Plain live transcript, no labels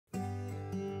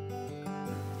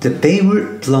The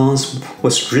Beirut blast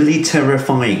was really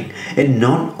terrifying. It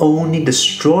not only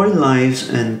destroyed lives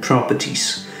and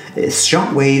properties, its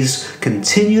shockwaves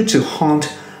continue to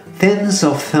haunt tens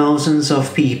of thousands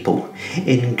of people,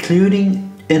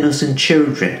 including innocent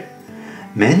children.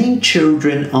 Many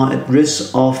children are at risk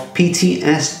of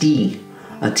PTSD.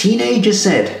 A teenager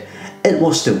said, "It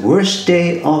was the worst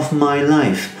day of my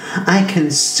life. I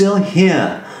can still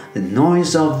hear the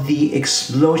noise of the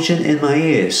explosion in my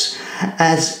ears,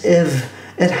 as if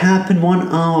it happened 1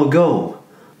 hour ago."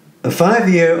 A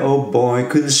 5-year-old boy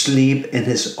couldn't sleep in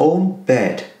his own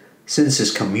bed since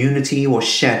his community was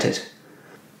shattered.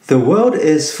 The world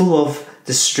is full of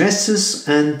distresses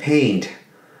and pain.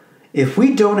 If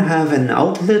we don't have an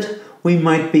outlet, we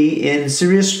might be in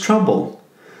serious trouble.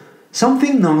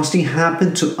 Something nasty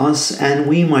happened to us and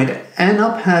we might end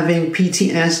up having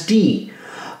PTSD.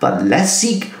 But let's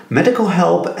seek medical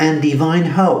help and divine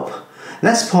help.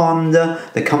 Let's ponder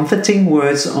the comforting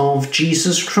words of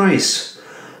Jesus Christ.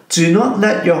 Do not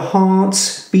let your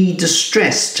hearts be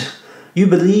distressed. You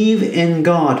believe in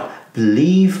God,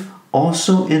 believe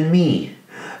also in me.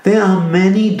 There are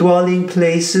many dwelling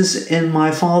places in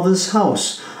my Father's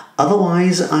house.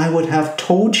 Otherwise I would have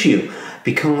told you,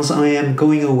 because I am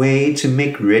going away to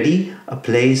make ready a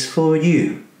place for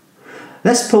you.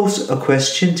 Let's pose a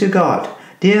question to God.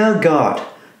 Dear God,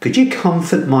 could you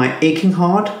comfort my aching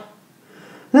heart?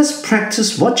 Let's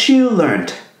practice what you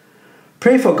learned.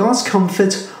 Pray for God's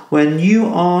comfort when you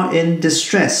are in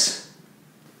distress.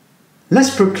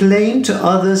 Let's proclaim to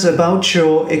others about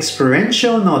your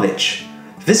experiential knowledge.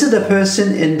 Visit a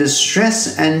person in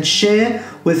distress and share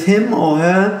with him or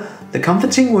her the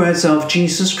comforting words of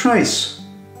Jesus Christ.